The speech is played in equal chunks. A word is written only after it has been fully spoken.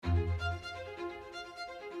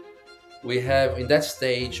We have in that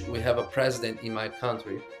stage we have a president in my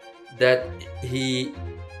country that he,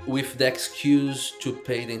 with the excuse to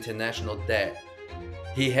pay the international debt,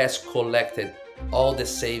 he has collected all the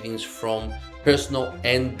savings from personal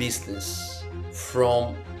and business.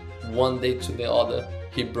 From one day to the other,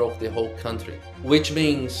 he broke the whole country. Which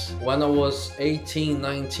means when I was 18,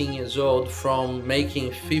 19 years old, from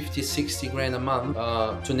making 50, 60 grand a month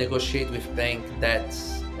to negotiate with bank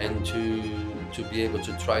debts and to be able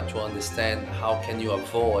to try to understand how can you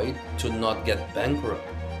avoid to not get bankrupt.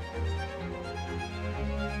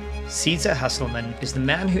 Cesar Hasselmann is the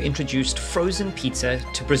man who introduced frozen pizza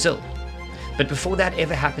to Brazil. But before that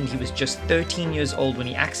ever happened, he was just 13 years old when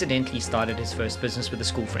he accidentally started his first business with a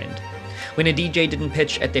school friend. When a DJ didn't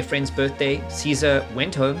pitch at their friend's birthday, Cesar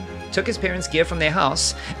went home, took his parents' gear from their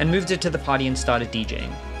house, and moved it to the party and started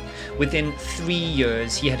DJing. Within 3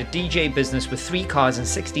 years, he had a DJ business with 3 cars and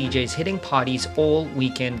 6 DJs hitting parties all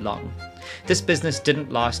weekend long. This business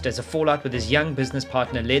didn't last, as a fallout with his young business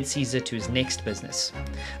partner led Cesar to his next business.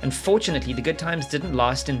 Unfortunately, the good times didn't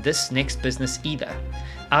last in this next business either.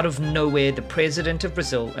 Out of nowhere, the president of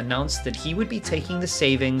Brazil announced that he would be taking the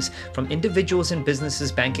savings from individuals and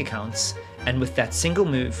businesses' bank accounts, and with that single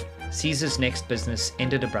move, Cesar's next business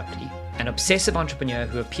ended abruptly. An obsessive entrepreneur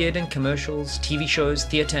who appeared in commercials, TV shows,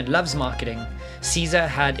 theater, and loves marketing, Cesar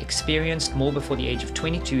had experienced more before the age of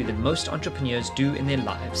 22 than most entrepreneurs do in their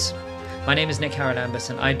lives. My name is Nick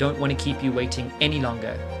Haralambus, and I don't want to keep you waiting any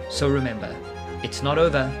longer. So remember, it's not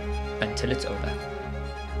over until it's over.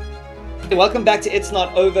 Welcome back to It's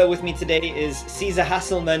Not Over. With me today is Cesar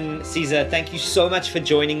Hasselmann. Cesar, thank you so much for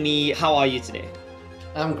joining me. How are you today?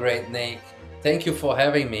 I'm great, Nick. Thank you for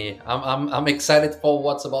having me. I'm excited for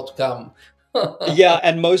what's about to come. Yeah,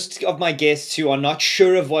 and most of my guests who are not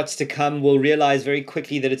sure of what's to come will realize very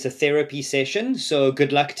quickly that it's a therapy session. So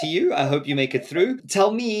good luck to you. I hope you make it through.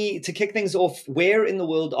 Tell me, to kick things off, where in the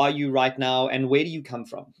world are you right now and where do you come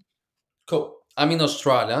from? Cool. I'm in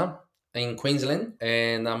Australia, in Queensland,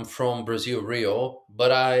 and I'm from Brazil, Rio.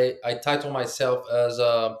 But I title myself as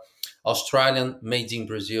a Australian made in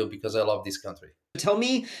Brazil because I love this country. Tell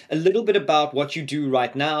me a little bit about what you do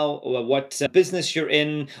right now, or what business you're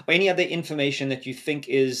in, or any other information that you think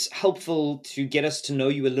is helpful to get us to know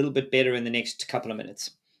you a little bit better in the next couple of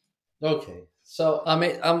minutes. Okay. So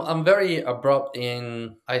I'm very abrupt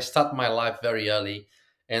in. I start my life very early,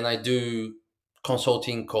 and I do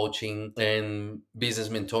consulting, coaching, and business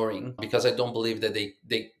mentoring because I don't believe that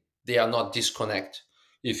they are not disconnect.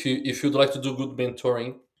 If you'd like to do good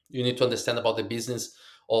mentoring, you need to understand about the business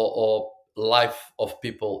or life of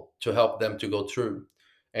people to help them to go through.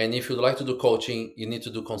 And if you'd like to do coaching, you need to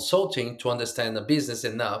do consulting to understand the business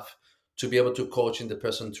enough to be able to coach in the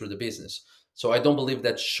person through the business. So I don't believe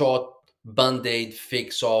that short band-aid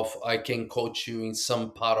fix of I can coach you in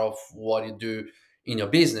some part of what you do in your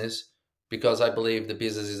business, because I believe the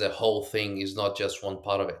business is a whole thing, is not just one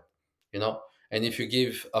part of it, you know. And if you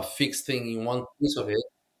give a fixed thing in one piece of it,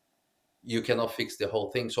 you cannot fix the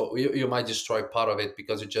whole thing. So you might destroy part of it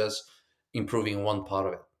because you're just improving one part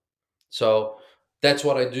of it. So that's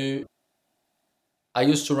what I do. I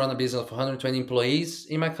used to run a business of 120 employees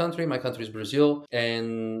in my country. My country is Brazil,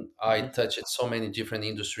 and I Mhm. touched so many different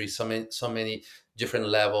industries, so many different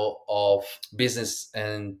level of business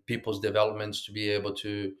and people's developments to be able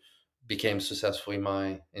to become successful in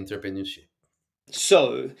my entrepreneurship.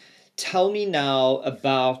 So, tell me now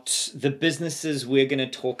about the businesses we're going to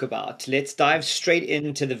talk about. Let's dive straight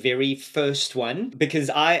into the very first one, because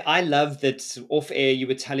I love that off air you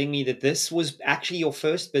were telling me that this was actually your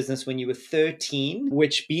first business when you were 13,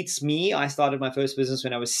 which beats me. I started my first business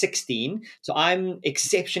when I was 16. So, I'm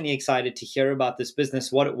exceptionally excited to hear about this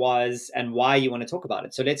business, what it was, and why you want to talk about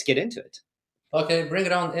it. So, let's get into it. Okay, bring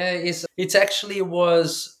it on. It's actually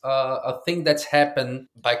was a thing that's happened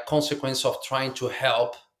by consequence of trying to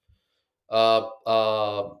help uh,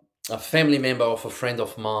 uh, a family member of a friend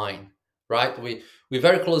of mine. Right, we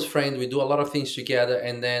very close friend. We do a lot of things together,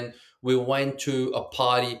 and then we went to a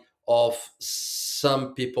party of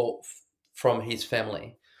some people from his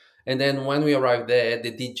family. And then when we arrived there,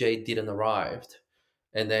 the DJ didn't arrive.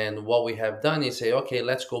 And then what we have done is say, okay,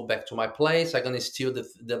 let's go back to my place. I'm gonna steal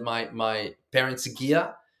my parents'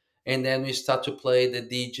 gear, and then we start to play the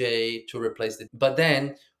DJ to replace it. But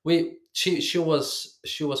then we she was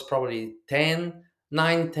probably 10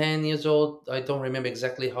 years old. I don't remember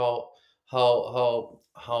exactly how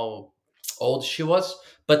old she was.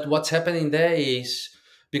 But what's happening there is,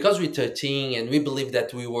 because we're 13 and we believe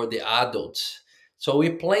that we were the adults, so we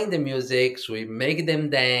playing the music, so we make them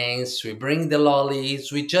dance, we bring the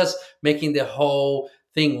lollies, we just making the whole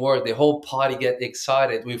thing work, the whole party get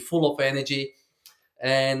excited, we're full of energy.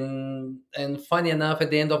 And funny enough, at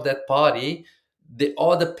the end of that party, the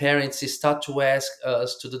other parents start to ask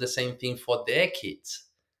us to do the same thing for their kids,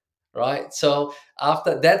 right? So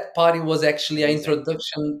after that party was actually an Amazing.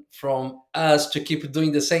 introduction from us to keep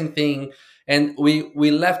doing the same thing, and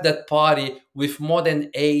we left that party with more than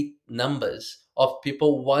eight numbers of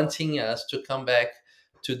people wanting us to come back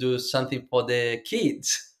to do something for their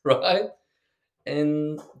kids, right?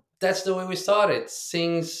 And that's the way we started.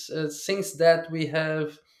 Since that we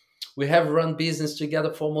have run business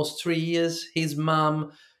together for almost 3 years. His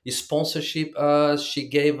mom sponsorship us. She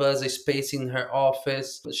gave us a space in her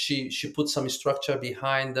office. She put some structure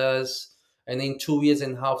behind us. And in 2 years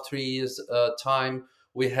and a half, 3 years time,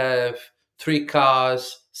 we have three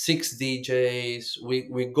cars, six DJs.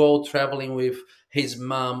 We go traveling with his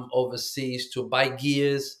mom overseas to buy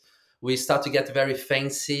gears. We start to get very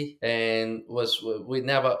fancy, and was we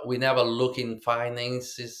never look in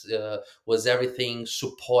finances. Was everything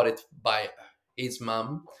supported by his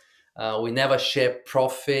mom. We never share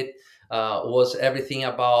profit. Was everything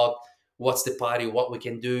about what's the party, what we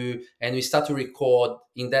can do, and we start to record.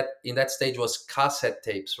 In that stage was cassette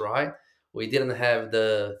tapes, right? We didn't have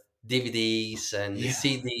the DVDs, and the Yeah.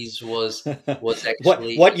 CDs was what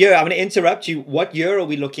actually. what year? I'm going to interrupt you. What year are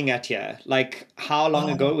we looking at here? Like, how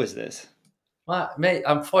long ago Oh, was this? mate,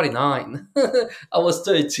 I'm 49. I was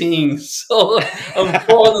 13, so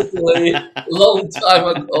unfortunately, long time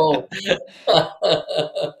ago.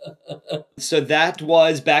 So that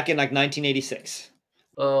was back in like 1986.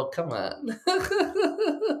 Oh, come on.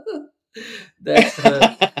 That's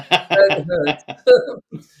hurt. That hurts.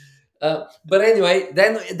 But anyway,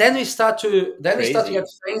 then we start to get Crazy.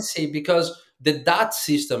 fancy, because the DAT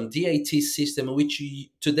system, DAT system, which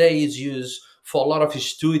today is used for a lot of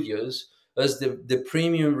studios as the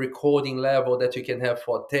premium recording level that you can have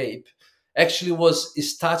for tape, actually was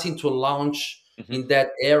starting to launch Mhm. in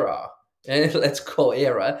that era, and let's call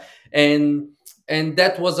era, and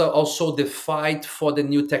that was also the fight for the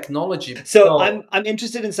new technology. So So I'm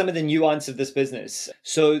interested in some of the nuance of this business.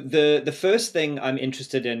 So the first thing I'm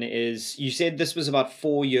interested in is you said this was about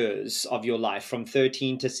 4 years of your life from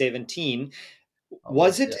 13 to 17.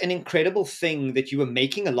 Was almost, it yeah. an incredible thing that you were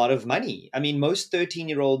making a lot of money? I mean, most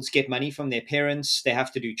 13-year-olds get money from their parents, they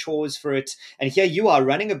have to do chores for it. And here you are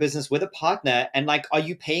running a business with a partner. And like, are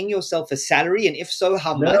you paying yourself a salary? And if so,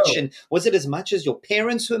 how much? No. And was it as much as your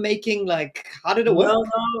parents were making? Like, how did it No, work?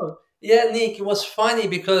 no. Yeah, Nick, it was funny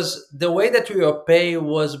because the way that we were paid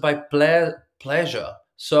was by pleasure.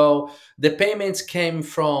 So the payments came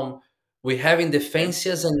from we having the Okay.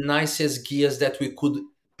 fanciest and nicest gears that we could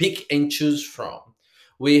pick and choose from.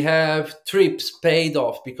 We have trips paid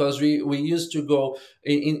off because we used to go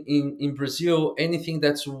in Brazil. Anything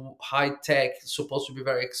that's high tech is supposed to be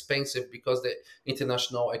very expensive because the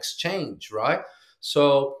international exchange, right?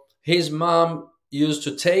 So his mom used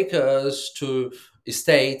to take us to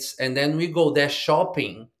states, and then we go there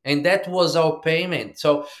shopping, and that was our payment.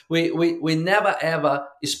 So we never ever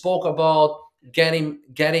spoke about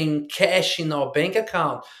getting cash in our bank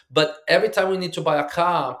account. But every time we need to buy a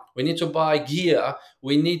car, we need to buy gear,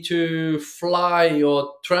 we need to fly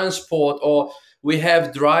or transport, or we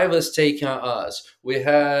have drivers taking us, we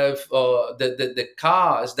have the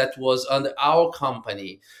cars that was under our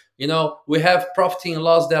company. We have profit and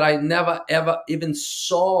loss that I never ever even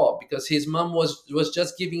saw, because his mom was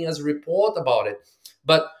just giving us a report about it.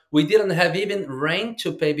 But we didn't have even rent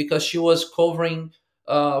to pay because she was covering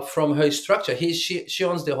from her structure. She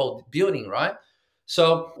owns the whole building, right?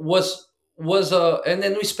 So and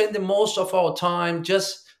then we spend the most of our time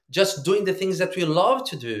just doing the things that we love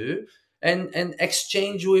to do, and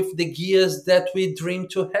exchange with the gears that we dream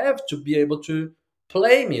to have to be able to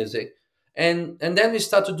play music. And then we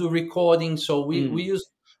start to do recording. So Mm.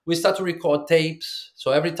 we start to record tapes.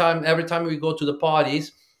 So every time we go to the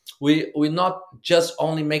parties, we not just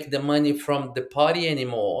only make the money from the party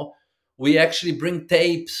anymore. We actually bring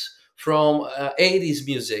tapes from 80s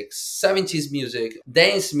music, 70s music,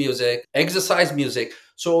 dance music, exercise music.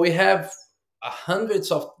 So we have hundreds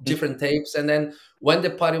of different tapes. And then when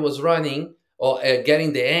the party was running or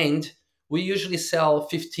getting the end, we usually sell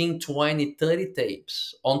 15, 20, 30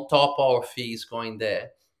 tapes on top of our fees going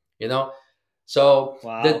there. you know so the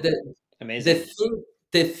Wow. the the Amazing. thing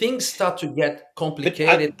the things start to get But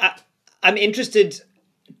complicated. I'm interested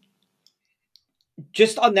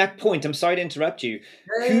just on that point. I'm sorry to interrupt you.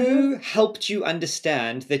 Eh, Who helped you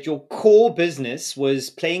understand that your core business was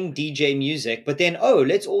playing DJ music, but then, oh,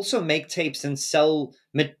 let's also make tapes and sell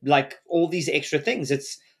like all these extra things?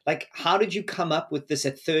 It's like, how did you come up with this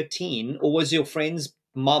at 13? Or was your friend's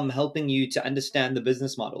mom helping you to understand the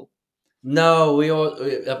business model? No,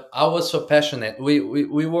 I was so passionate. We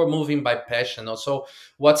were moving by passion. Also,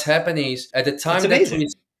 what's happening is at the That's time that we amazing.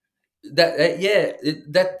 that yeah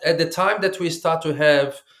that at the time that we start to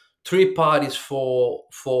have three parties for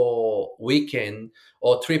weekend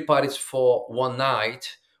or three parties for one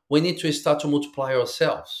night, we need to start to multiply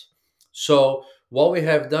ourselves. So what we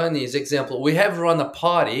have done is, example, we have run a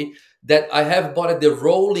party that I have bought the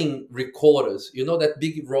rolling recorders, that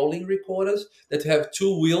big rolling recorders that have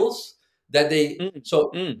two wheels, that they Mm,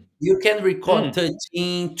 so mm, you can record mm,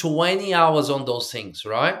 13, 20 hours on those things,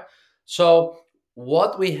 right? So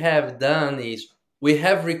what we have done is we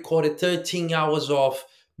have recorded 13 hours of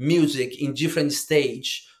music in different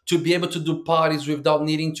stage to be able to do parties without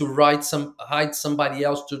needing to hide somebody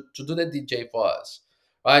else to do the DJ for us,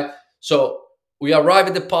 right? So we arrive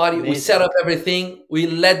at the party, we set amazing. up everything, we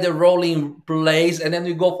let the rolling plays, and then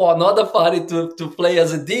we go for another party to play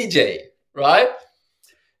as a DJ, right?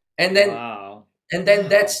 And then Wow. that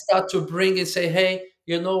Wow. start to bring and say, hey,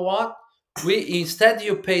 you know what, we instead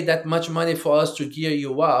you pay that much money for us to gear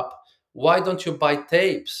you up, why don't you buy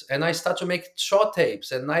tapes? And I start to make short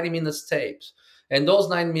tapes and 90 minutes tapes, and those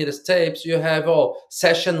 90 minutes tapes you have,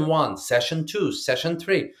 session one, session two, session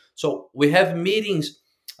three. So we have meetings.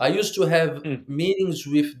 I used to have Mm, meetings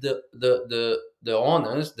with the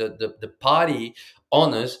owners, the party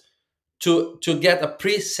owners, to get a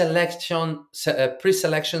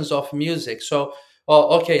pre-selections of music. So,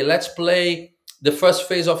 oh, okay, let's play the first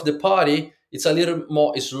phase of the party. It's a little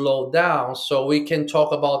more slowed down, so we can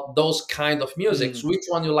talk about those kind of musics. mm, Which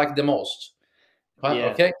one you like the most? Right? yeah.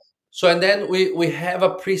 Okay. So and then we have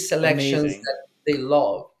a pre-selections Amazing. that they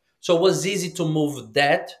love. So it was easy to move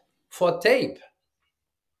that for tape.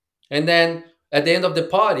 And then at the end of the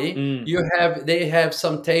party, Mm, they have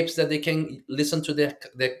some tapes that they can listen to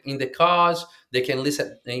in the cars. They can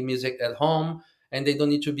listen to music at home, and they don't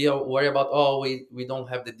need to be worried about, oh, we don't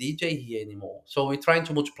have the DJ here anymore. So we're trying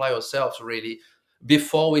to multiply ourselves really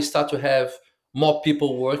before we start to have more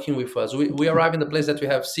people working with us. We arrive in the place that we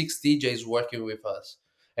have six DJs working with us,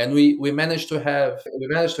 and we managed to have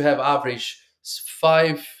average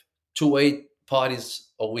 5 to 8 parties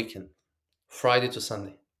a weekend, Friday to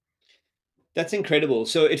Sunday. that's incredible.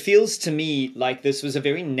 So it feels to me like this was a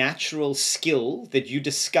very natural skill that you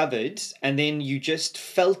discovered and then you just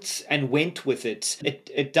felt and went with it.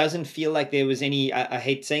 It doesn't feel like there was any, I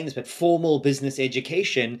hate saying this, but formal business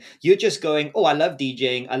education. You're just going, oh, I love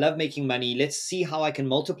DJing. I love making money. Let's see how I can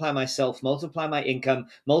multiply myself, multiply my income,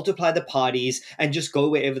 multiply the parties, and just go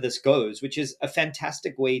wherever this goes, which is a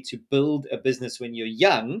fantastic way to build a business when you're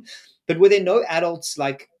young. But were there no adults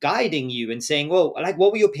like guiding you and saying, well, like,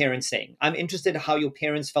 what were your parents saying? I'm interested in how your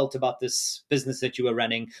parents felt about this business that you were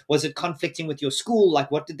running. Was it conflicting with your school?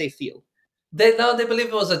 Like, what did they feel? They believe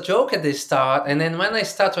it was a joke at the start, and then when I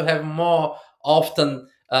start to have more often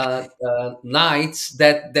nights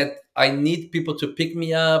that I need people to pick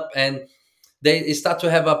me up, and they start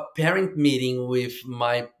to have a parent meeting with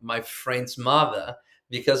my friend's mother,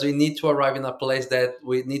 because we need to arrive in a place that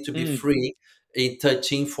we need to be Mm, free in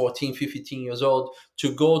 13, 14, 15 years old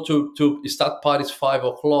to go to start parties 5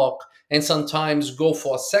 o'clock, and sometimes go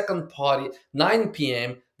for a second party 9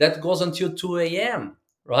 p.m. that goes until 2 a.m.,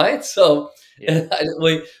 right? So yeah.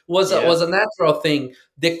 was Yeah. a natural thing.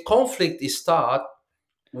 The conflict is start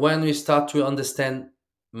when we start to understand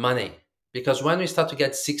money, because when we start to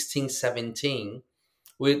get 16, 17,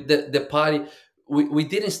 with the party, we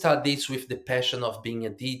didn't start this with the passion of being a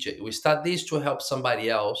DJ. We start this to help somebody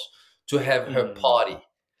else to have her Mm, party,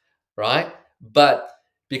 right? But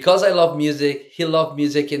because I love music, he loved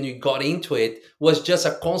music, and we got into it, was just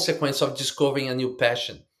a consequence of discovering a new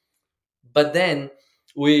passion. But then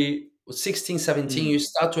we 16, 17, mm, you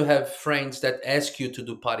start to have friends that ask you to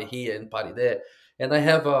do party here and party there. And I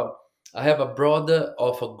have a brother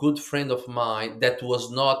of a good friend of mine that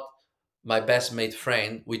was not my best mate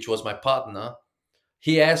friend, which was my partner.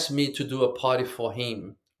 He asked me to do a party for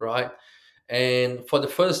him, right? And for the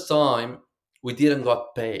first time, we didn't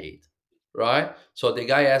got paid, right? So the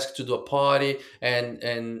guy asked to do a party,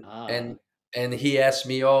 ah, and he asked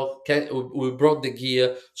me, oh, we brought the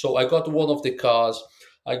gear. So I got one of the cars,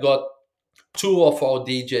 I got two of our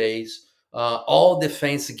DJs, all the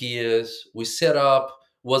fancy gears. We set up.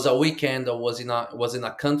 Was a weekend. I was in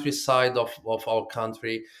a countryside of our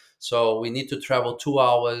country, so we need to travel 2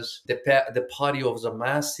 hours. The party was a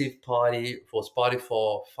massive party. It was party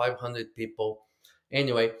for 500 people.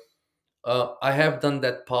 Anyway, I have done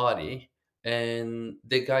that party, and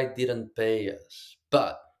the guy didn't pay us,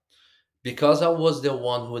 but because I was the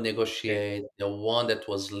one who okay. negotiated, the one that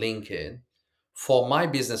was linked, for my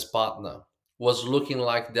business partner was looking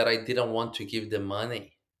like that I didn't want to give the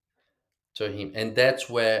money. to him, and that's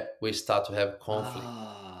where we start to have conflict.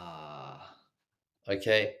 Ah,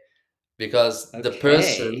 Okay, because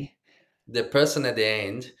okay. the person at the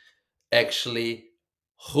end, actually,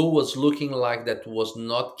 who was looking like that was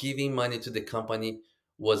not giving money to the company,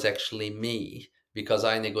 was actually me, because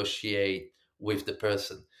I negotiate with the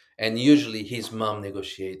person, and usually his mom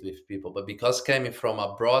negotiate with people, but because coming from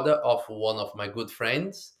a brother of one of my good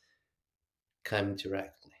friends, came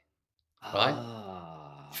directly, right,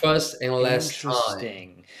 Ah, first and last time.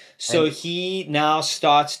 interesting. So And he now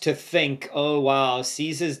starts to think, oh, wow,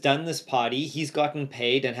 Caesar's done this party. He's gotten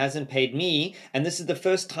paid and hasn't paid me. And this is the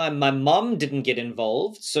first time my mom didn't get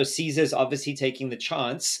involved. So Caesar's obviously taking the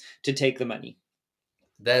chance to take the money.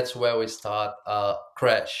 that's where we start a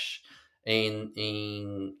crash in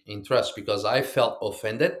trust, because I felt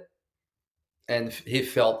offended and he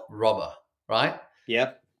felt robber, right?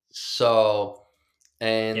 Yep. So,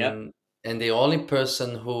 Yep. and the only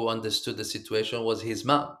person who understood the situation was his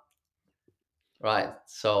mom, right?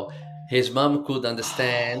 So his mom could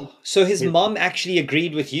understand. Oh, so his his, mom actually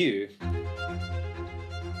agreed with you.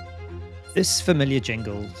 This familiar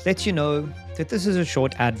jingle lets you know that this is a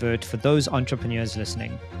short advert for those entrepreneurs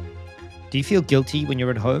listening. Do you feel guilty when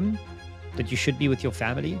you're at home? That you should be with your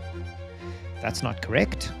family? That's not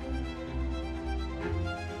correct.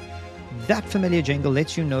 That familiar jingle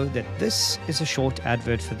lets you know that this is a short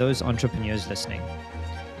advert for those entrepreneurs listening.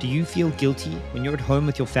 Do you feel guilty when you're at home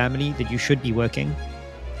with your family that you should be working?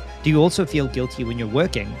 Do you also feel guilty when you're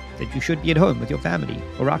working that you should be at home with your family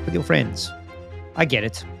or out with your friends? I get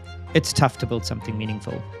it. It's tough to build something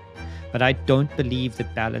meaningful, but I don't believe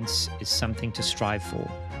that balance is something to strive for.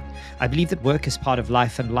 I believe that work is part of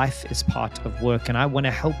life and life is part of work, and I want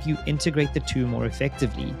to help you integrate the two more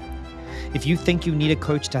effectively. If you think you need a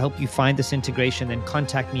coach to help you find this integration, then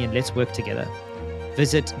contact me and let's work together.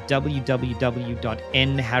 Visit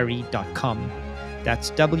www.nharry.com.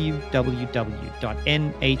 That's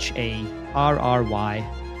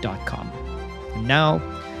www.nharry.com. And now,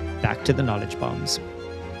 back to the knowledge bombs.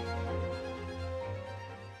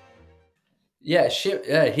 Yeah,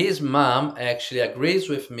 his mom actually agrees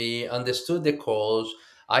with me, understood the cause.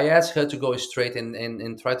 I asked her to go straight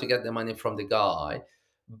and try to get the money from the guy.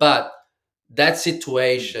 But that Hmm.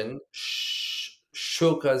 situation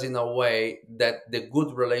shook us in a way that the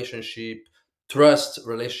good relationship, trust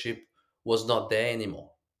relationship, was not there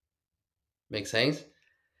anymore. Make sense?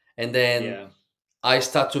 And then Yeah. I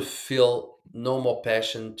start to feel no more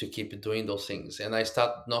passion to keep doing those things, and I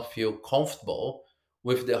start not feel comfortable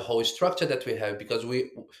with the whole structure that we have, because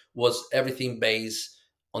we was everything based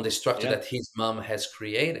on the structure Yeah. that his mom has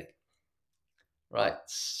created, right?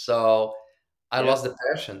 So I Yeah. lost the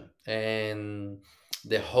passion, and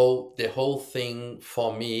the whole thing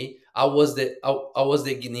for me, I was the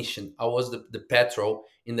ignition, I was the petrol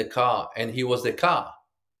in the car, and he was the car,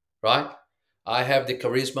 right? I have the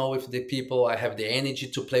charisma with the people. I have the energy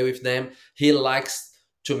to play with them. He likes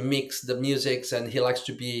to mix the musics and he likes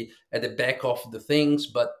to be at the back of the things,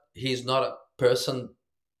 but he's not a person.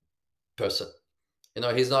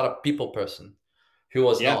 He's not a people person. He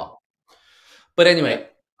was Yeah. not. But Yeah. anyway,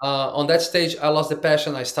 on that stage, I lost the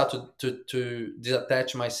passion. I started to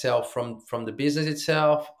detach myself from the business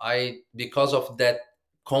itself. Because of that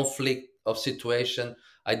conflict of situation,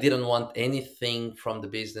 I didn't want anything from the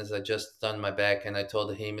business. I just turned my back and I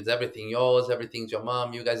told him, "It's everything yours. Everything's your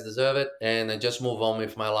mom. You guys deserve it." And I just move on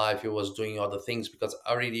with my life. He was doing other things, because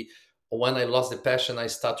I really, when I lost the passion, I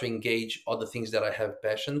start to engage other things that I have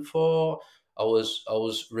passion for. I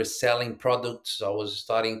was reselling products. I was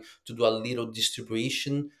starting to do a little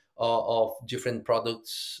distribution of different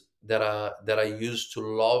products that I used to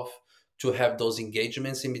love, to have those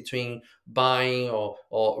engagements in between buying or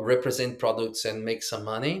represent products and make some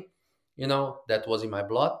money. That was in my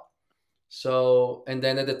blood. So, and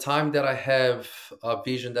then at the time that I have a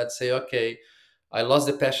vision that say, okay, I lost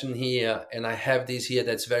the passion here, and I have this here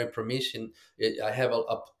that's very promising. I have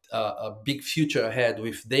a big future ahead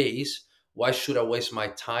with this. Why should I waste my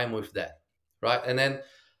time with that, right? And then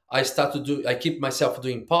I keep myself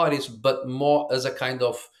doing parties, but more as a kind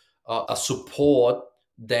of a support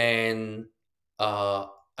than uh,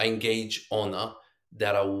 a engaged owner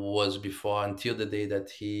that I was before, until the day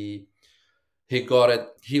that he got it.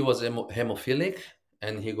 He was hemophilic,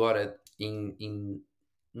 and he got it in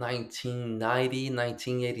 1990,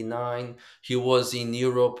 1989. He was in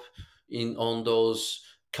Europe, in on those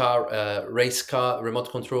race car, remote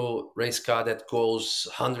control race car that goes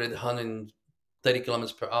 100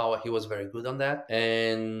 kilometers per hour. He was very good on that,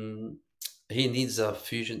 and he needs a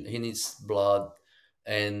fusion. He needs blood,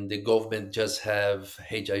 and the government just have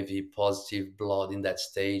HIV positive blood in that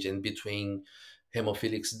stage, and between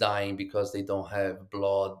hemophilics dying because they don't have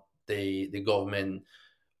blood. The government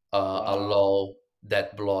Wow. allow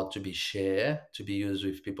that blood to be shared to be used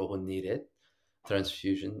with people who need it,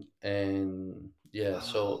 transfusion. And yeah, Wow.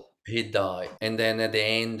 so he died, and then at the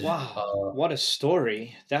end, Wow. What a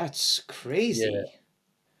story. That's yeah, crazy.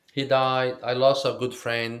 he died. I lost a good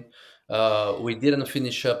friend. We didn't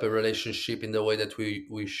finish up a relationship in the way that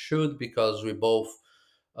we should, because we both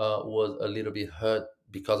was a little bit hurt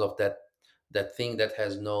because of that thing that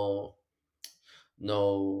has no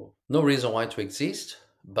reason why to exist.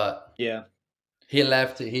 But Yeah. he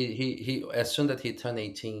left. He as soon that he turned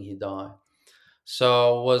 18, he died.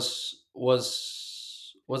 So was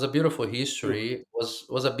a beautiful Oof. history.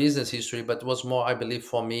 Was a business history, but was more, I believe,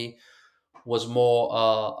 for me, was more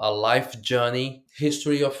a life journey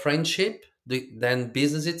history of friendship than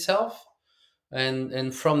business itself.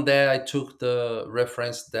 And from there, I took the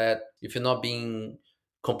reference that if you're not being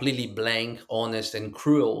completely blank, honest, and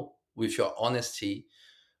cruel with your honesty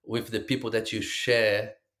with the people that you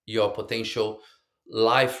share your potential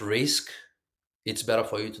life risk, it's better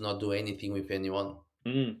for you to not do anything with anyone.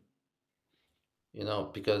 Mm.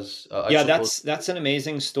 Because I Yeah, suppose that's an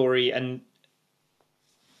amazing story, and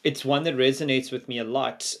it's one that resonates with me a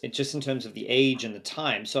lot, just in terms of the age and the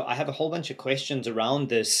time. So I have a whole bunch of questions around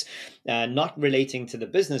this, not relating to the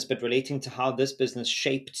business, but relating to how this business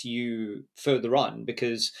shaped you further on.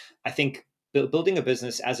 Because I think building a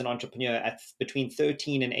business as an entrepreneur at between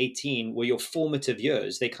 13 and 18 were your formative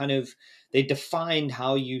years. They defined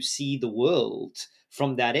how you see the world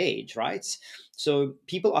from that age, right? So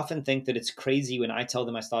people often think that it's crazy when I tell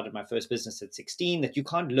them I started my first business at 16, that you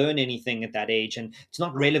can't learn anything at that age and it's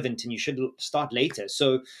not relevant and you should start later.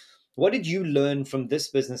 So what did you learn from this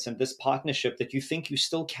business and this partnership that you think you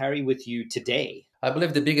still carry with you today? I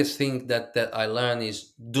believe the biggest thing that I learned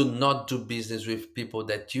is do not do business with people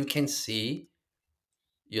that you can see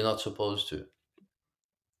you're not supposed to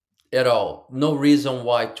at all. No reason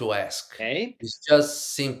why to ask. Okay. It's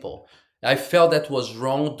just simple. I felt that was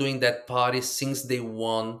wrong doing that party since day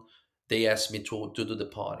one. They asked me to do the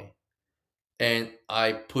party, and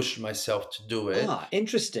I pushed myself to do it. Ah,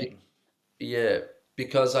 interesting. Yeah,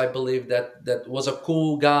 because I believe that was a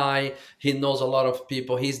cool guy. He knows a lot of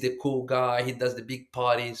people. He's the cool guy. He does the big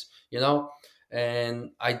parties.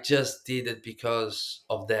 And I just did it because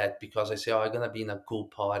of that. Because I say, oh, I'm gonna be in a cool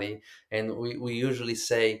party, and we usually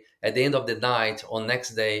say at the end of the night or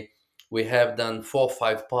next day, we have done 4 or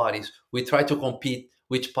 5 parties. We try to compete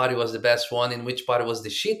which party was the best one and which party was the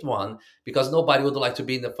shit one, because nobody would like to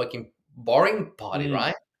be in the fucking boring party, Mm.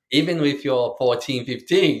 right? Even with your 14,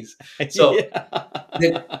 15s. So the,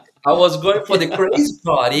 Yeah. I was going for the Yeah. crazy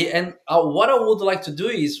party, and what I would like to do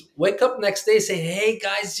is wake up next day, say, "Hey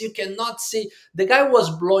guys, you cannot see." The guy was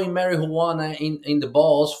blowing marijuana in the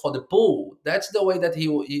balls for the pool. That's the way that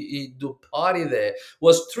he do party there.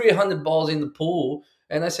 Was 300 balls in the pool,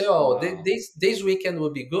 and I say, "Oh, Wow. this weekend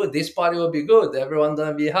will be good. This party will be good. Everyone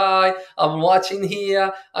gonna be high. I'm watching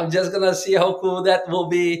here. I'm just gonna see how cool that will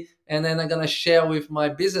be, and then I'm gonna share with my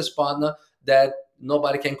business partner that."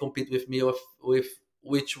 Nobody can compete with me with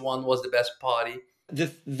which one was the best party.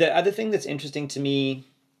 The other thing that's interesting to me,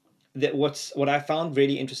 that what I found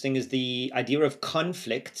really interesting, is the idea of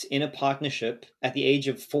conflict in a partnership at the age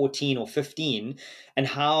of 14 or 15, and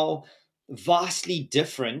how vastly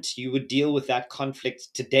different you would deal with that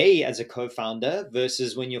conflict today as a co-founder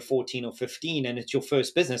versus when you're 14 or 15 and it's your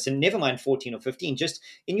first business. And never mind 14 or 15, just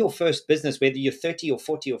in your first business, whether you're 30 or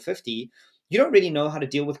 40 or 50, you don't really know how to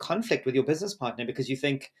deal with conflict with your business partner, because you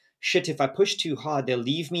think, shit, if I push too hard, they'll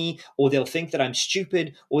leave me, or they'll think that I'm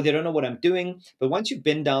stupid, or they don't know what I'm doing. But once you've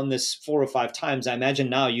been down this 4 or 5 times, I imagine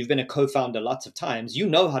now you've been a co founder lots of times, you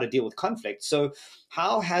know how to deal with conflict. So,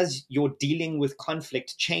 how has your dealing with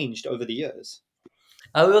conflict changed over the years?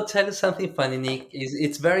 I will tell you something funny, Nick.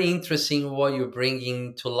 It's very interesting what you're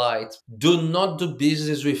bringing to light. Do not do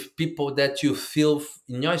business with people that you feel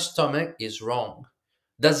in your stomach is wrong.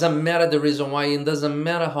 Doesn't matter the reason why, and doesn't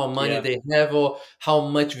matter how money Yeah. they have or how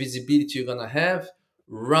much visibility you're gonna have.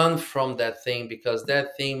 Run from that thing, because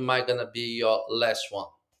that thing might gonna be your last one.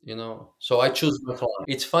 So I choose my client.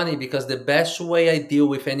 It's funny because the best way I deal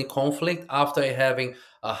with any conflict after having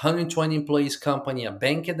a 120 employees company, a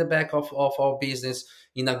bank at the back of our business,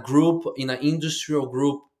 in a group, in an industrial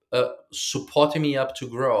group, supporting me up to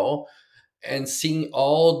grow, and seeing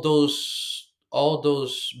all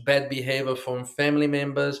those bad behavior from family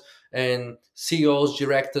members and CEOs,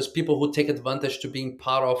 directors, people who take advantage to being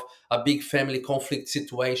part of a big family conflict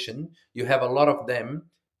situation. You have a lot of them.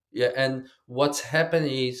 Yeah, and what's happened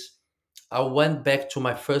is I went back to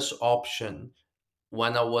my first option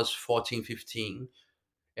when I was 14, 15,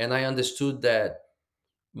 And I understood that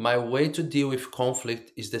my way to deal with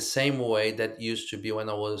conflict is the same way that used to be when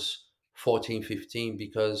I was 14, 15,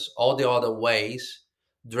 because all the other ways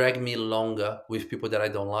drag me longer with people that I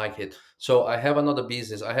don't like it. So I have another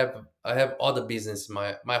business. I have other business.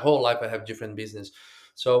 My whole life I have different business.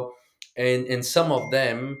 So and some of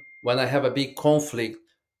them, when I have a big conflict,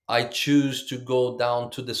 I choose to go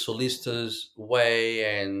down to the solicitor's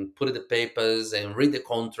way and put in the papers and read the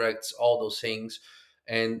contracts, all those things.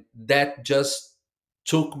 And that just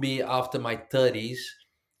took me after my 30s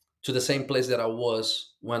to the same place that I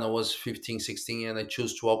was when I was 15, 16, and I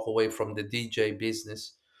chose to walk away from the DJ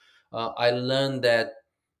business. I learned that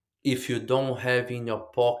if you don't have in your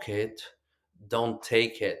pocket, don't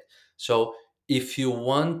take it. So if you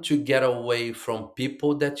want to get away from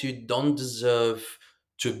people that you don't deserve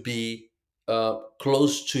to be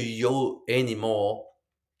close to you anymore,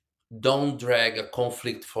 don't drag a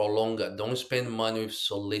conflict for longer. Don't spend money with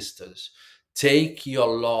solicitors. Take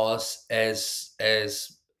your loss as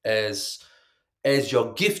as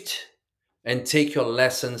your gift, and take your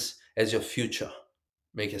lessons as your future.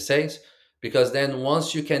 Make it sense? Because then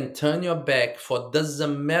once you can turn your back for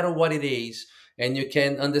doesn't matter what it is, and you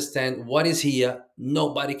can understand what is here,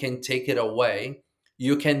 nobody can take it away.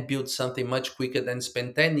 You can build something much quicker than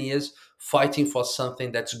spend 10 years fighting for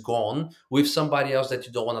something that's gone with somebody else that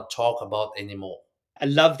you don't want to talk about anymore. I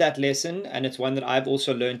love that lesson, and it's one that I've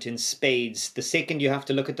also learned in spades. The second you have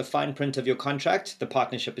to look at the fine print of your contract, the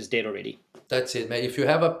partnership is dead already. That's it, man. If you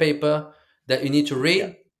have a paper that you need to Yeah.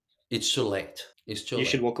 read, it's too late. It's too You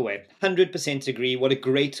should late. walk away. 100% agree. What a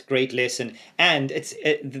great, great lesson. And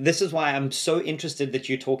this is why I'm so interested that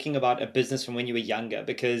you're talking about a business from when you were younger,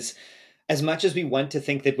 because as much as we want to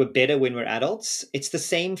think that we're better when we're adults, it's the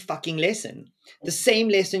same fucking lesson. The same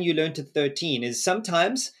lesson you learned at 13 is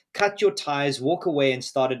sometimes cut your ties, walk away, and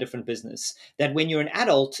start a different business. That when you're an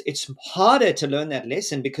adult, it's harder to learn that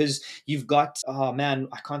lesson because you've got, oh man,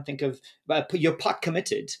 I can't think of, you're pot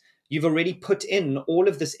committed. You've already put in all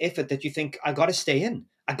of this effort that you think, I got to stay in.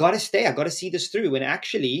 I got to stay. I got to see this through. And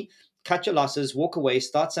actually, cut your losses, walk away,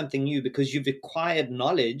 start something new because you've acquired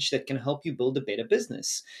knowledge that can help you build a better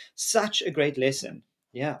business. Such a great lesson.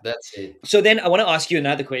 Yeah. That's it. So then I want to ask you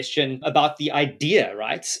another question about the idea,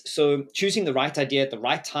 right? So choosing the right idea at the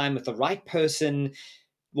right time with the right person.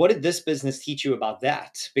 What did this business teach you about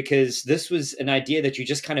that? Because this was an idea that you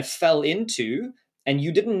just kind of fell into and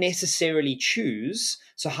you didn't necessarily choose.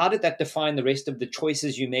 So how did that define the rest of the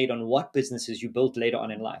choices you made on what businesses you built later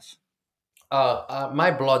on in life?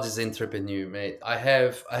 My blood is entrepreneur, mate. I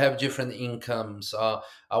have different incomes. I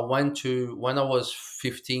went to when I was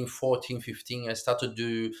 15, 14, 15. I started to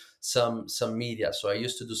do some media. So I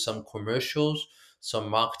used to do some commercials, some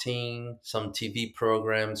marketing, some TV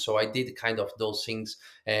programs. So I did kind of those things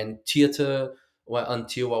and theater, well,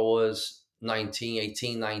 until I was 19,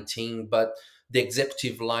 18, 19. But the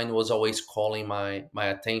executive line was always calling my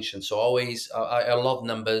attention. So always, I love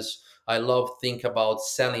numbers. I love think about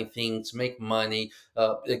selling things, make money,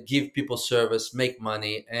 give people service, make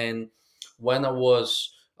money. And when I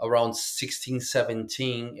was around 16,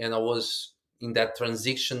 17, and I was in that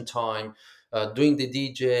transition time, doing the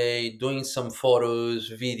DJ, doing some photos,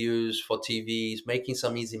 videos for TVs, making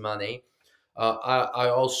some easy money. I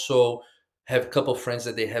also have a couple of friends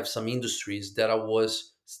that they have some industries that I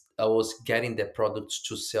was getting their products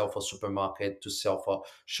to sell for supermarket, to sell for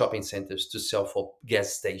shopping centers, to sell for gas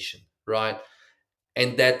station, right?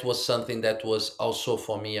 And that was something that was also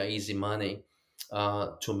for me a easy money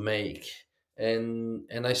to make, and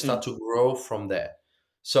I start Mm, to grow from there.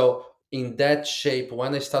 So in that shape,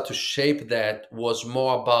 when I start to shape, that was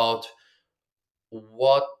more about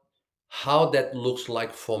what how that looks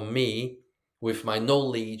like for me with my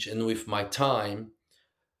knowledge and with my time.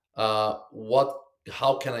 What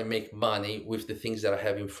How can I make money with the things that I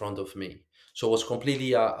have in front of me? So it was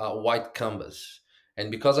completely a white canvas.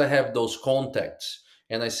 And because I have those contacts,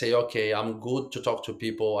 and I say, okay, I'm good to talk to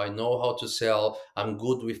people, I know how to sell, I'm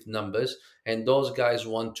good with numbers, and those guys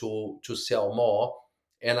want to sell more.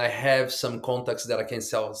 And I have some contacts that I can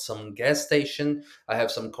sell some gas station. I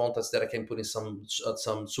have some contacts that I can put in some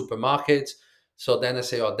supermarkets. So then I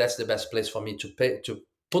say, oh, that's the best place for me to pay to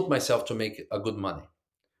put myself to make a good money.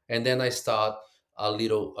 And then I start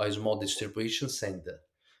a small distribution center.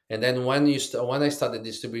 And then when I start the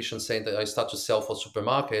distribution center, I start to sell for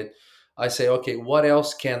supermarket. I say, okay, what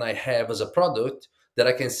else can I have as a product that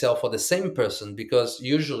I can sell for the same person? Because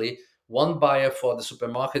usually one buyer for the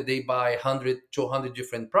supermarket, they buy 100, 200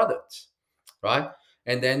 different products, right?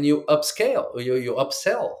 And then you upscale, you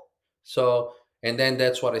upsell. So, and then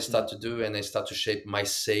that's what I start mm, to do. And I start to shape my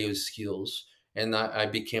sales skills. And I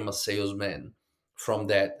became a salesman from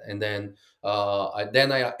that. And then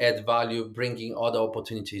I add value, bringing other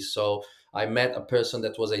opportunities. So I met a person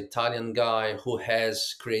that was an Italian guy who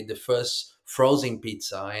has created the first frozen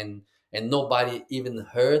pizza, and nobody even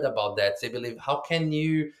heard about that. They believe, how can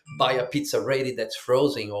you buy a pizza ready that's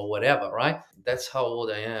frozen or whatever, right? That's how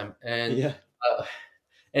old I am. Yeah. Uh,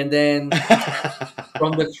 and then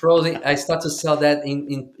from the frozen, I start to sell that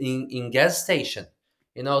in gas station,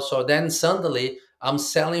 so then suddenly I'm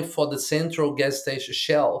selling for the central gas station.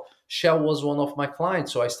 Shell was one of my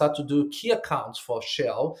clients, so I start to do key accounts for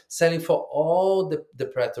Shell, selling for all the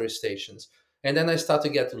petrol stations. And then I start to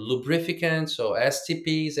get lubricants, so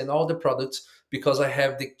STPs and all the products, because I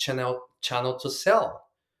have the channel to sell,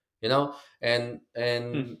 you know and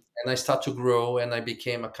Hmm. and I start to grow, and I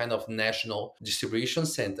became a kind of national distribution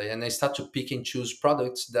center, and I start to pick and choose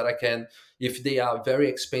products that I can. If they are very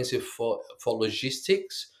expensive for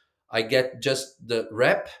logistics, I get just the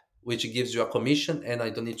rep, which gives you a commission, and I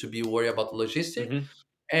don't need to be worried about logistic. Hmm.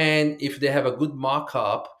 And if they have a good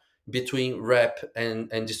markup between rep and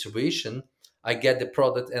distribution, I get the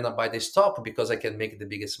product and I buy the stock because I can make the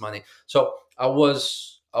biggest money. So I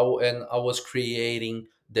was creating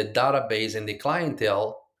the database and the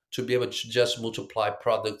clientele to be able to just multiply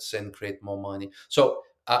products and create more money. So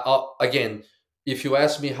again, if you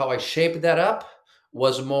ask me how I shaped that up,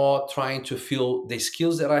 was more trying to feel the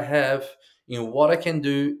skills that I have in what I can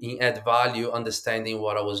do in add value, understanding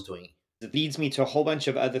what I was doing. Leads me to a whole bunch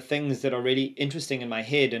of other things that are really interesting in my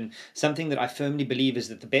head. And something that I firmly believe is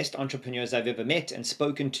that the best entrepreneurs I've ever met and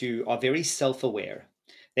spoken to are very self aware.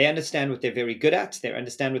 They understand what they're very good at, they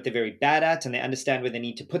understand what they're very bad at, and they understand where they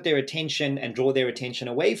need to put their attention and draw their attention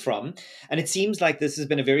away from. And it seems like this has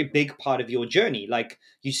been a very big part of your journey. Like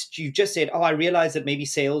you just said, oh, I realized that maybe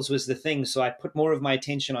sales was the thing. So I put more of my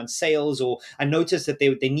attention on sales, or I noticed that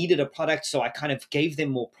they needed a product. So I kind of gave them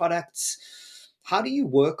more products. How do you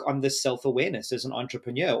work on this self awareness as an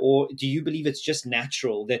entrepreneur? Or do you believe it's just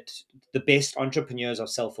natural that the best entrepreneurs are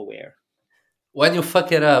self aware? When you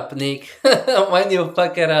fuck it up, Nick, when you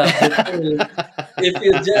fuck it up, the thing is, if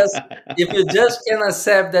you just can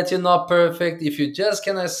accept that you're not perfect, if you just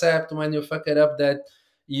can accept when you fuck it up that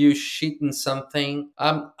you shit in something.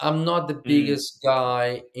 I'm not the Mm, biggest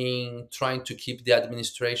guy in trying to keep the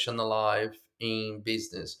administration alive in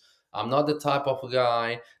business. I'm not the type of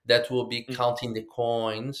guy that will be mm, counting the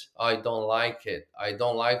coins. I don't like it. I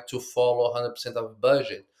don't like to follow 100% of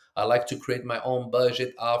budget. I like to create my own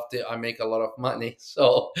budget after I make a lot of money.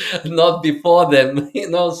 So not before them,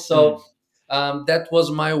 So mm, that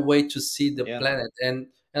was my way to see the yeah. planet. And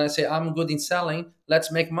I say, I'm good in selling.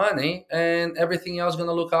 Let's make money, and everything else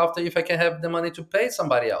gonna look after if I can have the money to pay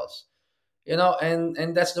somebody else.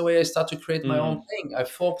 And that's the way I start to create my own Mm, thing. I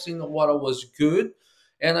focus in on what I was good,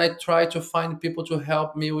 and I try to find people to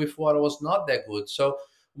help me with what was not that good. So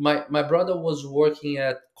my brother was working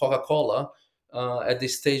at Coca-Cola at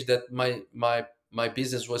this stage that my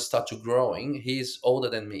business was start to growing. He's older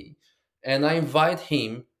than me, and I invite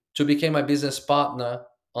him to become my business partner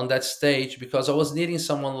on that stage because I was needing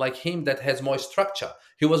someone like him that has more structure.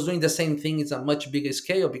 He was doing the same thing in a much bigger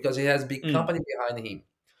scale because he has big mm, company behind him,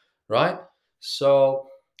 right? So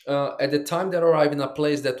at the time that I arrived in a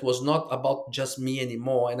place that was not about just me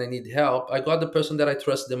anymore and I need help, I got the person that I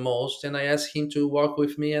trust the most and I asked him to work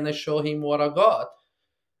with me and I show him what I got.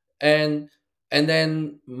 And and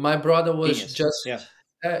then my brother was genius. just Yeah.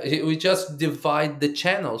 we just divide the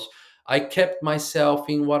channels. I kept myself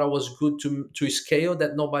in what I was good to scale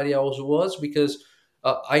that nobody else was, because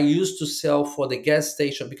I used to sell for the gas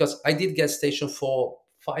station, because I did gas station for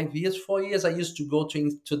 5 years, 4 years. I used to go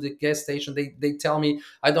to the gas station. They tell me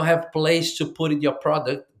I don't have place to put in your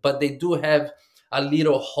product, but they do have a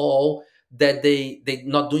little hall that they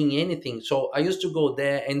not doing anything. So I used to go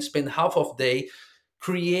there and spend half of day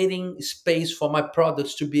creating space for my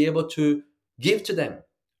products to be able to give to them,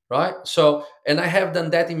 right? So, and I have done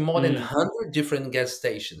that in more than Mm, 100 different gas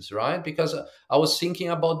stations, right? Because I was thinking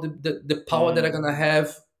about the power that I'm mm, going to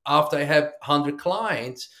have after I have 100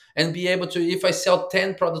 clients, and be able to, if I sell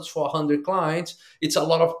 10 products for 100 clients, it's a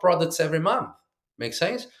lot of products every month. Make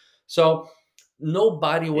sense? So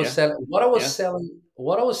nobody was yeah. selling Yeah.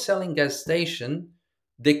 what I was selling gas station.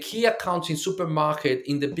 The key accounts in supermarket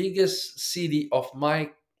in the biggest city of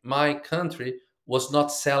my country was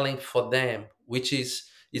not selling for them, which is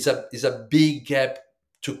a big gap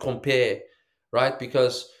to compare, right?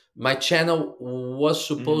 Because my channel was Mm,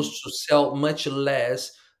 supposed to sell much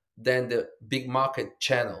less than the big market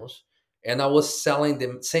channels, and I was selling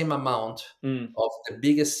the same amount mm, of the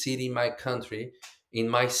biggest city in my country, in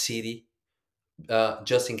my city,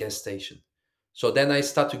 just in gas station. So then I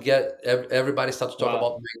start to get everybody start to talk Wow.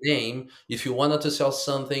 about my name. If you wanted to sell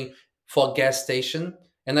something for gas station,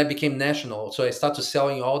 and I became national. So I started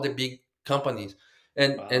selling all the big companies,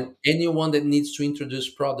 and Wow. anyone that needs to introduce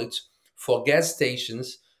products for gas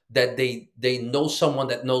stations that they know someone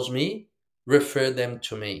that knows me, refer them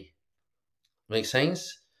to me. Make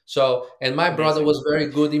sense? So, and my brother Amazing. was very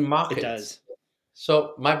good in It markets. does.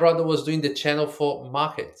 So my brother was doing the channel for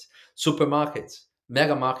markets, supermarkets,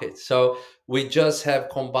 mega markets. So we just have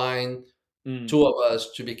combined Mm. two of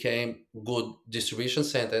us to become good distribution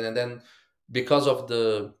center. And then because of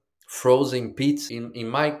the frozen pizza in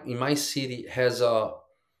my city has a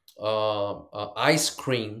ice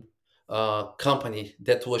cream company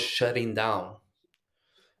that was shutting down.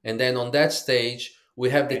 And then on that stage, we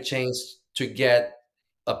have the Okay. chance to get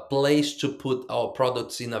a place to put our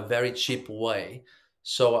products in a very cheap way.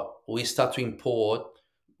 So we start to import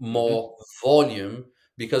Hmm. more volume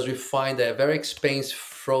because we find a very expensive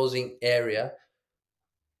frozen area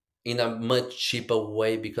in a much cheaper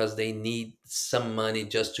way because they need some money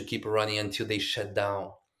just to keep running until they shut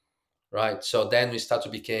down, right? So then we start to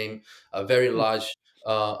become a very large.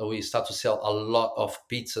 We start to sell a lot of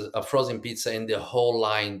pizza, frozen pizza, in the whole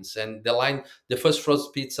lines. And the first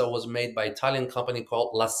frozen pizza was made by Italian company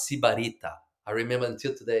called La Sibarita. I remember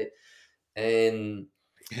until today. And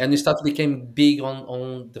we start to become big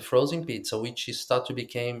on the frozen pizza, which is start to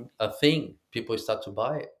become a thing. People start to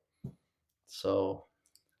buy it. So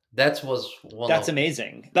that was one That's of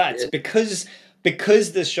amazing. But it.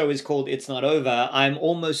 because this show is called It's Not Over, I'm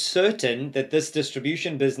almost certain that this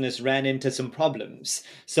distribution business ran into some problems.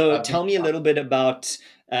 So A big tell me a little bit about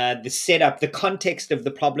the setup, the context of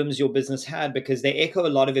the problems your business had, because they echo a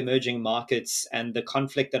lot of emerging markets and the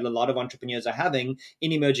conflict that a lot of entrepreneurs are having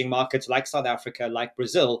in emerging markets like South Africa, like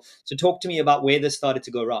Brazil. So talk to me about where this started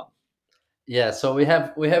to go wrong. Yeah, so we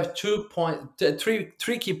have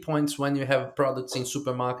three key points when you have products in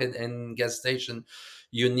supermarket and gas station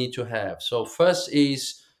you need to have. So first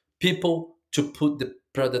is people to put the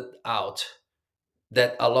product out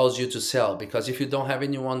that allows you to sell, because if you don't have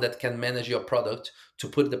anyone that can manage your product to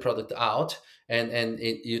put the product out,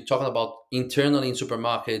 you're talking about internally in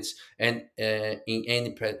supermarkets and in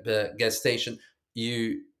any gas station,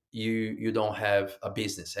 you you don't have a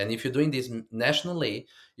business. And if you're doing this nationally,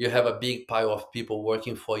 you have a big pile of people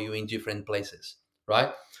working for you in different places,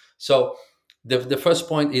 right? So the first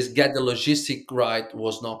point is get the logistic right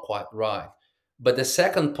was not quite right. But the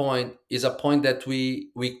second point is a point that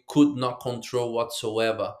we could not control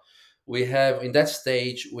whatsoever. We have in that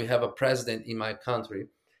stage we have a president in my country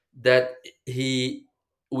that he,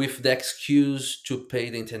 with the excuse to pay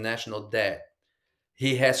the international debt,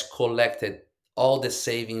 he has collected all the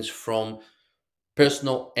savings from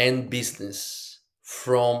personal and business.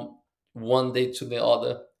 From one day to the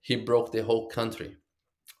other, he broke the whole country,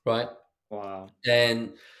 right? Wow.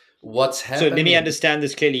 And what's So let me happening, understand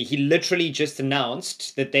this clearly. He literally just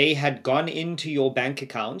announced that they had gone into your bank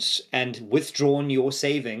accounts and withdrawn your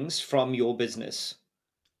savings from your business.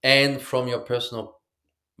 and from your personal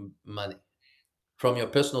money, from your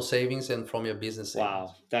personal savings and from your business savings.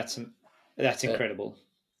 Wow, that's Uh, incredible.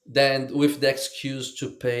 then with the excuse to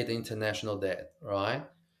pay the international debt, right?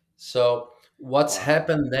 So Wow. what's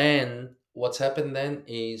happened then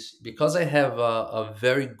is because I have a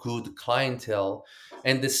very good clientele,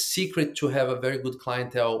 and the secret to have a very good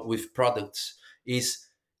clientele with products is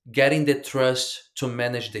getting the trust to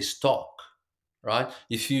manage the stock, right?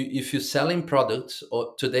 If you're selling products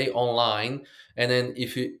or today online, and then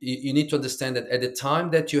if you need to understand that at the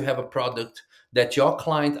time that you have a product that your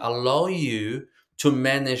client allow you to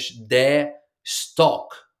manage their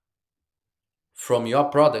stock from your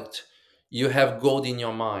product, you have gold in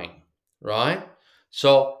your mind, right?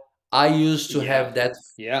 So I used to Yeah. have that.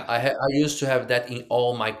 Yeah. I used to have that in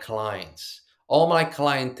all my clients. All my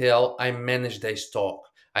clientele, I manage their stock.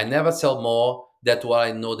 I never sell more than what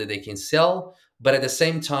I know that they can sell, but at the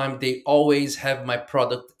same time, they always have my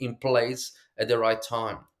product in place at the right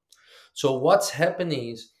time. So what's happening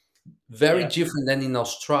is very Yeah. different than in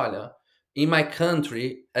Australia. In my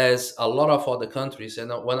country, as a lot of other countries,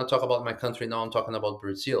 and when I talk about my country now, I'm talking about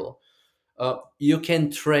Brazil. You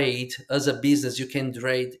can trade as a business. You can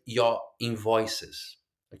trade your invoices.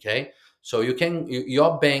 Okay, so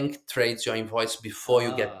your bank trades your invoice before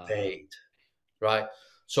you get Ah. paid, right?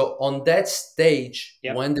 So on that stage,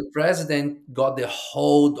 Yep. when the president got the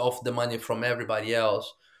hold of the money from everybody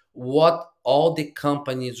else, what all the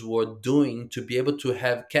companies were doing to be able to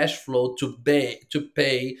have cash flow to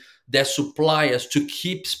pay their suppliers to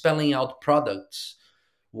keep spelling out products,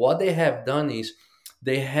 what they have done is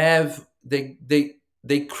they have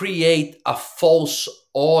they create a false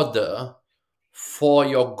order for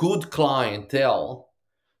your good clientele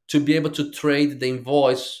to be able to trade the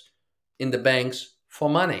invoice in the banks for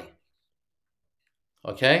money.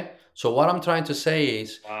 Okay? So what I'm trying to say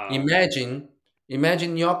is, Wow.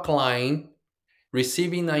 imagine your client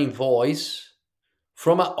receiving an invoice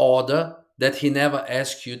from an order that he never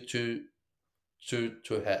asked you to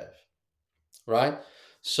have, right?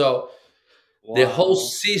 So Wow. the whole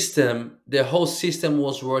system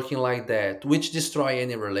was working like that, which destroy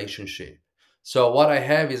any relationship. So what I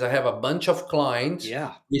have is, I have a bunch of clients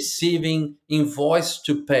Yeah. receiving invoice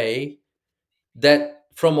to pay that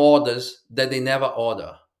from orders that they never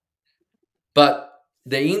order. But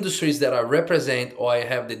the industries that I represent or I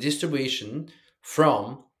have the distribution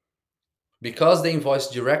from, because they invoice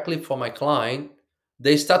directly for my client,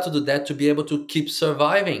 they start to do that to be able to keep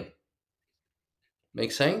surviving.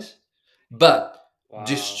 Make sense? But Wow.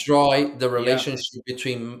 destroy the Yeah. relationship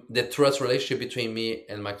between the trust relationship between me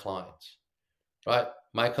and my clients. Right?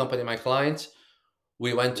 My company, my clients,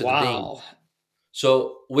 we went to the bin. Wow.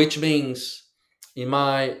 So, which means,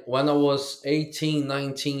 when I was 18,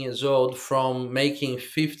 19 years old, from making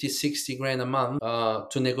 50, 60 grand a month,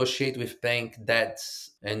 to negotiate with bank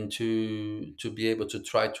debts and to be able to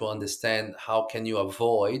try to understand how can you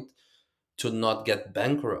avoid to not get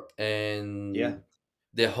bankrupt. Yeah. And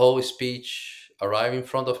the whole speech arrive in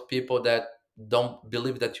front of people that don't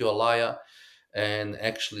believe that you're a liar, and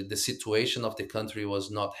actually the situation of the country was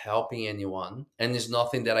not helping anyone, and there's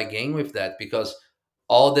nothing that I gain with that, because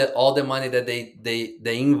all the money that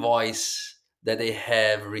the invoice that they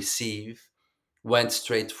have received went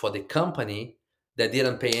straight for the company that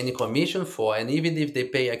didn't pay any commission for, and even if they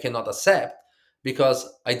pay, I cannot accept because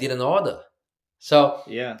I didn't order. So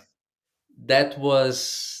Yeah. that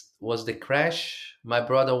was the crash. My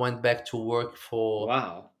brother went back to work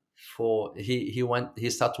Wow. he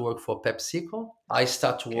started to work for PepsiCo. I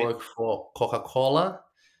start to Okay. work for Coca-Cola,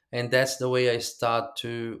 and that's the way I start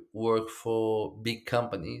to work for big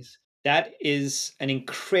companies. That is an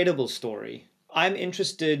incredible story. I'm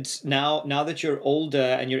interested now that you're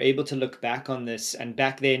older and you're able to look back on this, and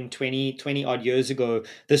back then 20 odd years ago,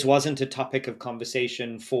 this wasn't a topic of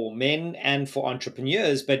conversation for men and for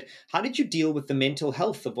entrepreneurs, but how did you deal with the mental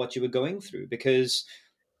health of what you were going through? Because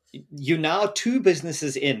you're now two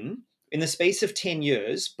businesses in the space of 10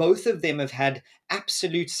 years, both of them have had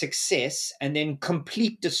absolute success and then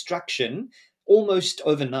complete destruction almost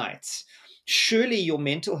overnight. Surely your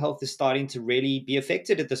mental health is starting to really be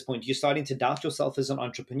affected at this point. You're starting to doubt yourself as an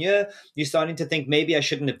entrepreneur. You're starting to think, maybe I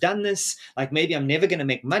shouldn't have done this, like maybe I'm never going to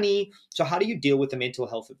make money. So how do you deal with the mental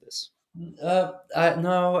health of this?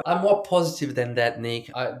 No, I'm more positive than that, Nick.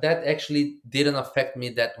 That actually didn't affect me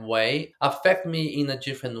that way. Affect me in a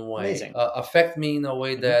different way. Amazing. Affect me in a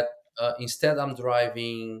way Hmm. that, instead I'm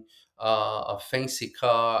driving a fancy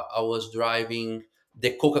car, I was driving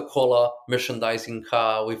the Coca-Cola merchandising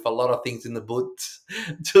car with a lot of things in the boot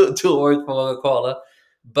to work for Coca-Cola.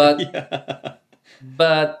 But Yeah.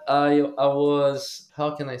 I was,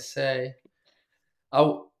 how can I say? I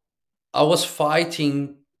I was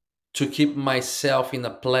fighting to keep myself in a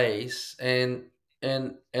place, and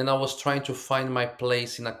I was trying to find my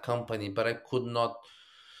place in a company, but I could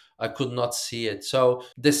not see it. So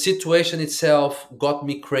the situation itself got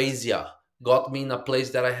me crazier, got me in a place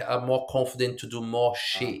that I am more confident to do more Wow.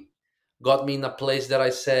 shit. Got me in a place that I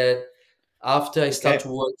said, after Okay.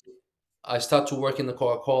 I start to work in the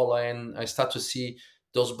Coca-Cola, and I start to see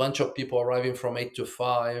those bunch of people arriving from 8 to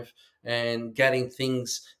 5 and getting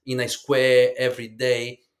things in a square every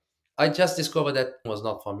day. I just discovered that was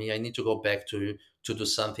not for me. I need to go back to do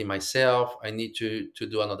something myself. I need to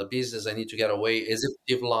do another business. I need to get away.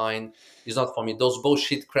 Executive line is not for me. Those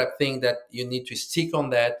bullshit crap thing that you need to stick on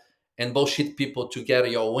that and bullshit people to get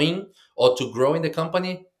your win or to grow in the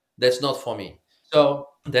company. That's not for me. So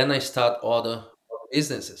then I start other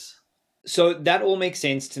businesses. So that all makes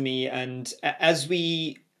sense to me. And as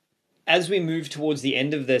we move towards the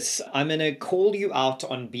end of this, I'm going to call you out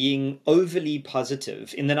on being overly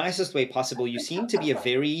positive in the nicest way possible. You seem to be a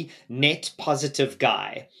very net positive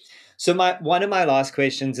guy. So my one of my last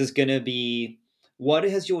questions is going to be, what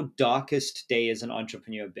has your darkest day as an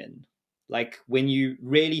entrepreneur been? Like when you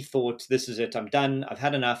really thought, this is it, I'm done, I've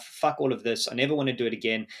had enough, fuck all of this, I never want to do it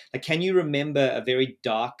again. Like, can you remember a very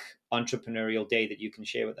dark entrepreneurial day that you can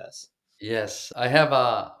share with us? Yes, I had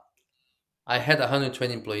a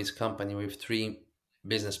 120 employees company with three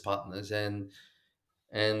business partners, and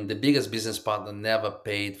the biggest business partner never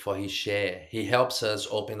paid for his share. He helps us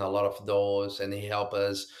open a lot of doors, and he helps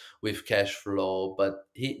us with cash flow, but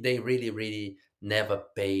they really never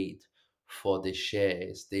paid for the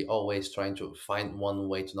shares. They always trying to find one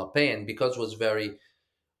way to not pay, and because was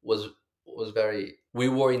was very, we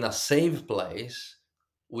were in a safe place.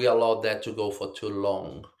 We allowed that to go for too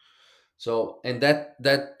long. So, and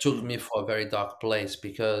that took Mm. me for a very dark place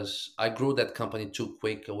because I grew that company too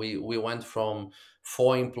quick. We went from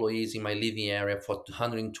 4 employees in my living area for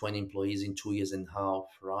 120 employees in 2 years and a half,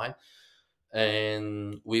 right?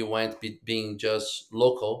 And we went being just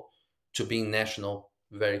local to being national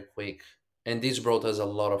very quick. And this brought us a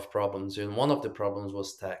lot of problems. And one of the problems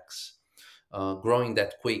was tax. Growing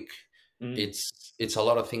that quick, Mm. it's a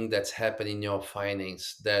lot of things that's happening in your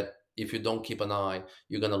finance that if you don't keep an eye,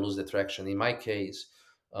 you're gonna lose the traction. In my case,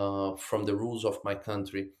 from the rules of my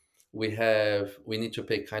country, we need to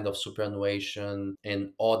pay kind of superannuation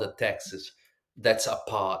and all the taxes. That's a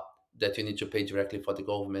part that you need to pay directly for the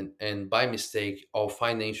government. And by mistake, our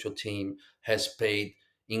financial team has paid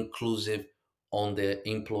inclusive on the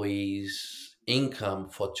employees' income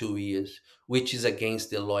for 2 years, which is against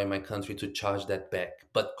the law in my country to charge that back,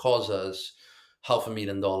 but cause us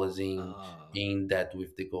 $500,000 Ah. in debt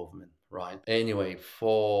with the government, right? Anyway,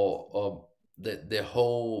 for the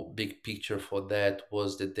whole big picture for that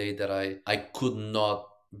was the day that I could not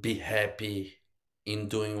be happy in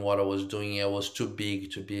doing what I was doing. I was too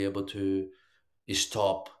big to be able to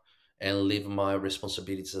stop and leave my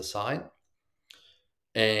responsibilities aside.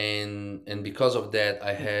 And because of that,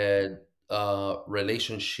 I Mm. had a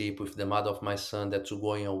relationship with the mother of my son that's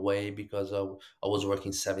going away because I was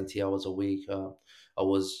working 70 hours a week. I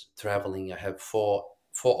was traveling. I have four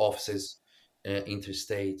offices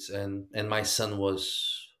interstates, and my son was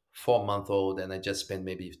 4 month old, and I just spent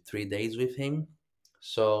maybe 3 days with him.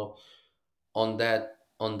 So on that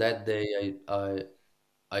day,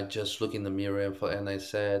 I just look in the mirror and I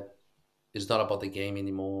said, it's not about the game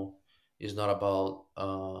anymore. It's not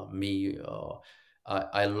about me.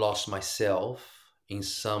 I lost myself in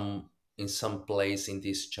some place in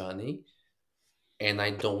this journey, and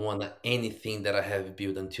I don't want anything that I have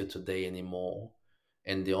built until today anymore.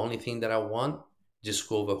 And the only thing that I want,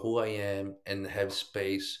 discover who I am and have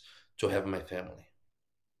space to have my family.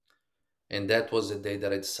 And that was the day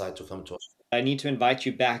that I decided to come to I need to invite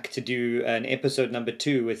you back to do an episode number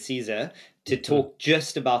 2 with Caesar to Australia. talk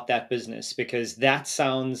just about that business because that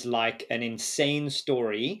sounds like an insane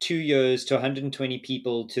story. 2 years to 120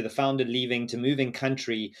 people to the founder leaving to moving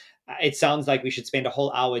country. It sounds like we should spend a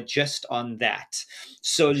whole hour just on that.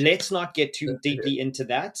 So let's not get too deeply into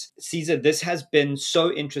that. Caesar, this has been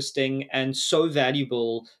so interesting and so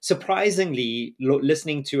valuable. Surprisingly,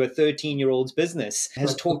 listening to a 13-year-old's business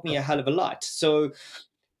has taught me a hell of a lot. So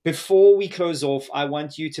before we close off, I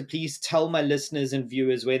want you to please tell my listeners and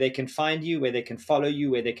viewers where they can find you, where they can follow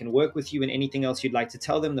you, where they can work with you, and anything else you'd like to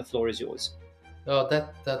tell them. The floor is yours. Oh,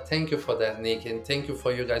 that thank you for that, Nick, and thank you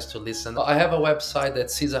for you guys to listen. I have a website at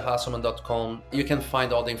CesarHasselmann.com. You can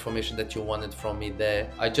find all the information that you wanted from me there.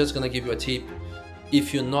 I just gonna give you a tip.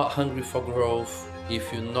 If you're not hungry for growth,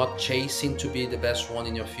 if you're not chasing to be the best one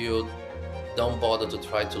in your field, don't bother to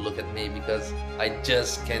try to look at me because I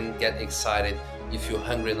just can get excited if you're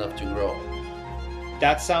hungry enough to grow.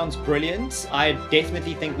 That sounds brilliant. I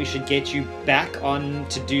definitely think we should get you back on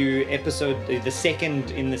to do episode the second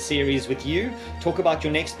in the series with you. Talk about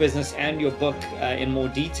your next business and your book in more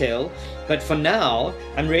detail. But for now,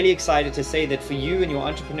 I'm really excited to say that for you and your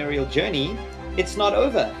entrepreneurial journey, it's not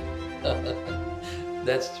over.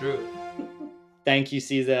 That's true. Thank you,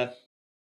 Caesar.